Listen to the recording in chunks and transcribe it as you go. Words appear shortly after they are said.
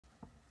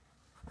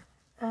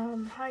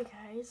Hi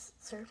guys.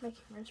 Sorry if my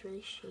camera's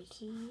really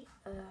shaky.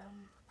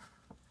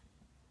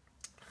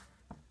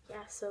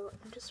 Yeah, so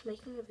I'm just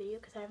making a video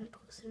because I haven't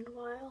posted in a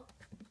while.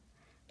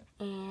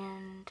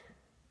 And,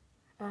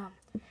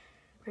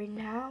 right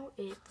now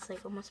it's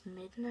like almost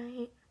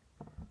midnight.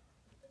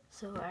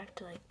 So I have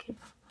to like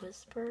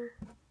whisper.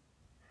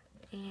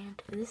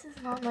 And this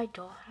is not my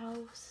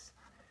dollhouse.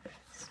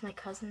 This is my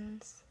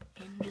cousin's,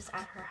 and I'm just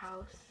at her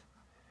house.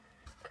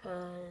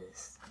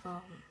 Cause,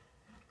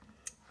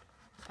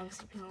 I'm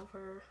sleeping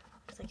over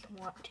because I can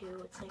want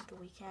to. It's like the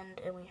weekend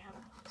and we have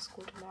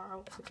school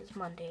tomorrow, which is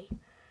Monday.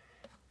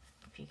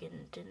 If you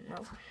didn't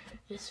know.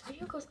 This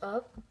video goes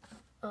up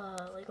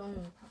like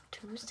on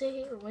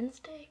Tuesday or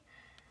Wednesday,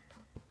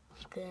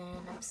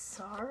 then I'm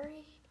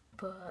sorry,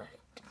 but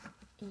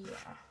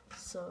yeah,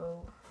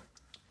 so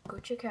go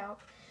check out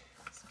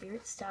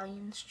Spirit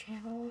Stallion's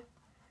channel.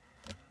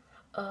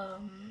 Go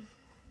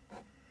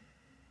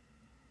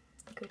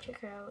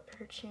check out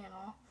her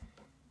channel,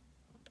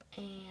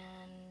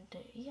 and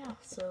yeah,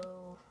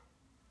 so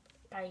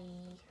bye.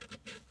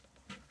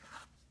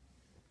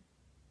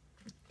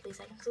 Please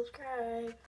like and subscribe.